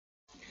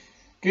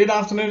Good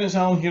afternoon, it's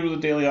Alan here with a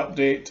daily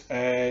update.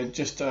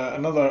 Just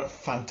another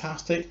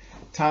fantastic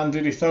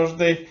Tandoori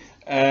Thursday.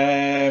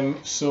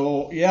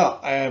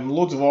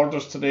 Loads of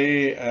orders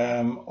today.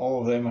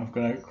 All of them have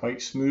gone out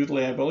quite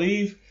smoothly, I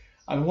believe.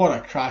 And what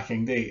a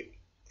cracking day.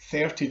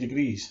 30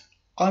 degrees.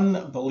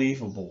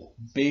 Unbelievable.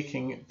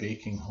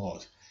 Baking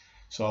hot.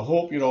 So I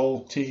hope you're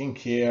all taking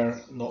care,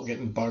 not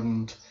getting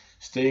burned,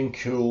 staying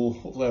cool.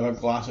 Hopefully have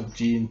a glass of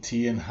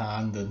G&T in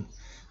hand and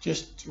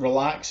just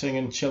relaxing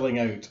and chilling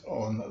out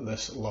on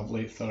this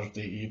lovely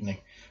Thursday evening.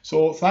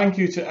 So thank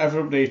you to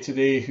everybody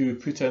today who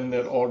put in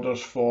their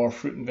orders for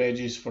fruit and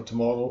veggies for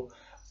tomorrow,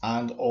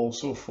 and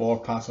also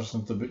for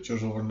Paterson, the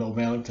butchers over in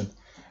Millmellington.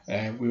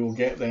 We will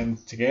get them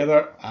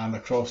together and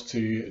across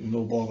to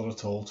no bother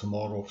at all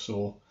tomorrow,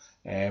 so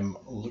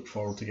look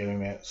forward to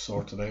getting that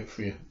sorted out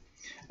for you.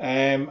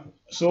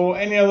 So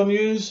any other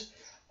news?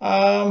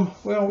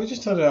 Well, we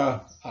just had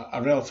a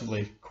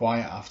relatively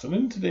quiet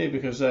afternoon today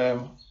because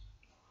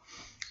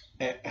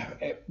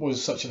it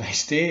was such a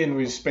nice day, and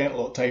we spent a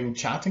lot of time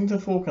chatting to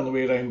folk on the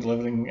way around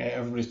delivering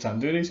everybody's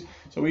tandooris.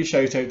 So we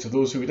shout out to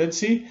those who we did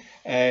see.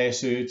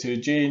 So to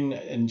Jayne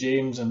and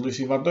James and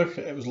Loki Murdoch,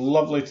 it was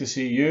lovely to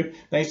see you.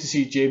 Nice to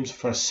see James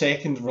for a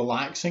second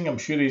relaxing. I'm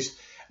sure he's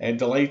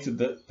delighted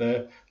that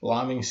the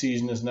lambing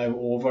season is now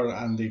over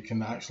and they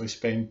can actually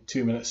spend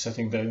 2 minutes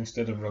sitting down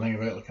instead of running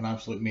about like an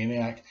absolute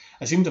maniac.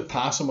 I seem to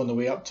pass him on the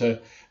way up to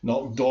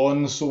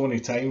Knockdawn so many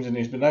times, and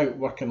he's been out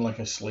working like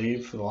a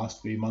slave for the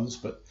last 3 months,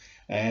 but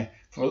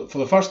for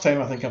the first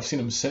time I think I've seen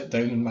him sit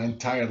down in my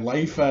entire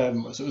life. So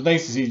it was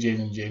nice to see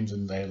Jayne and James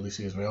and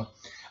Lucy as well.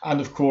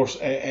 And of course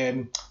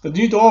the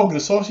new dog, the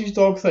sausage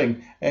dog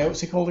thing,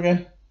 what's he called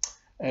again?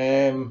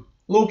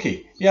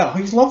 Loki. Yeah,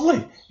 he's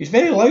lovely. He's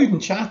very loud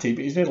and chatty,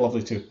 but he's very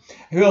lovely too.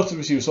 Who else did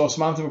we see? We saw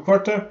Samantha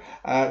Mcwhirter.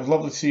 It was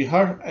lovely to see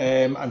her,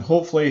 and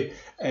hopefully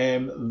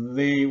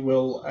they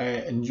will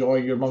enjoy,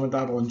 your mum and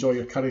dad will enjoy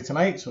your curry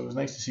tonight, so it was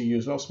nice to see you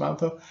as well,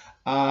 Samantha.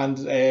 And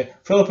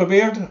Philippa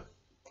Baird.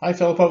 Hi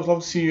Philippa, it was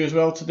lovely to see you as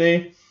well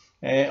today,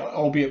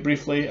 albeit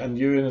briefly, and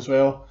Ewan as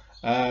well.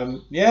 We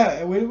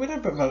had a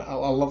bit of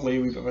a lovely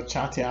wee bit of a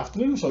chatty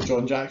afternoon. We saw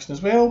John Jackson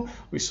as well.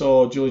 We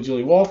saw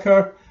Julie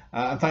Walker.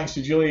 And thanks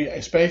to Julie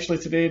especially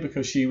today,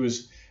 because she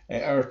was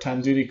our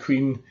tandoori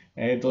queen,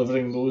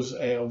 delivering those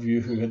of you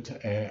who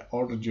had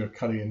ordered your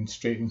curry in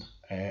Straiton.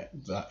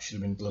 That should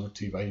have been delivered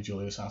to you by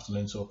Julie this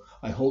afternoon, so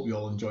I hope you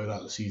all enjoy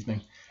that this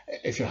evening.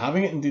 If you're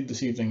having it indeed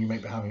this evening, you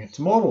might be having it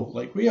tomorrow,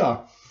 like we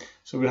are.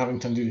 So we're having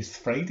Tandoori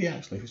Friday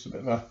actually, which is a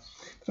bit of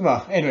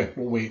a anyway,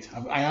 we'll wait.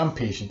 I am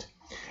patient.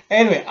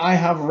 Anyway, I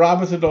have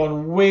rabbited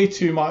on way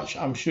too much.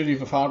 I'm sure you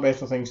have far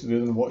better things to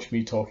do than watch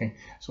me talking.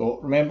 So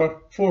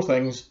remember, 4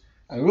 things.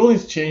 And we'll need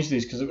to change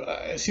these because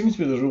it seems to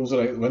be the rules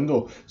are out the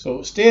window.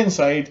 So stay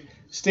inside,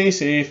 stay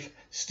safe,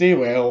 stay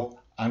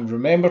well, and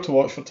remember to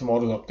watch for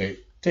tomorrow's update.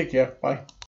 Take care. Bye.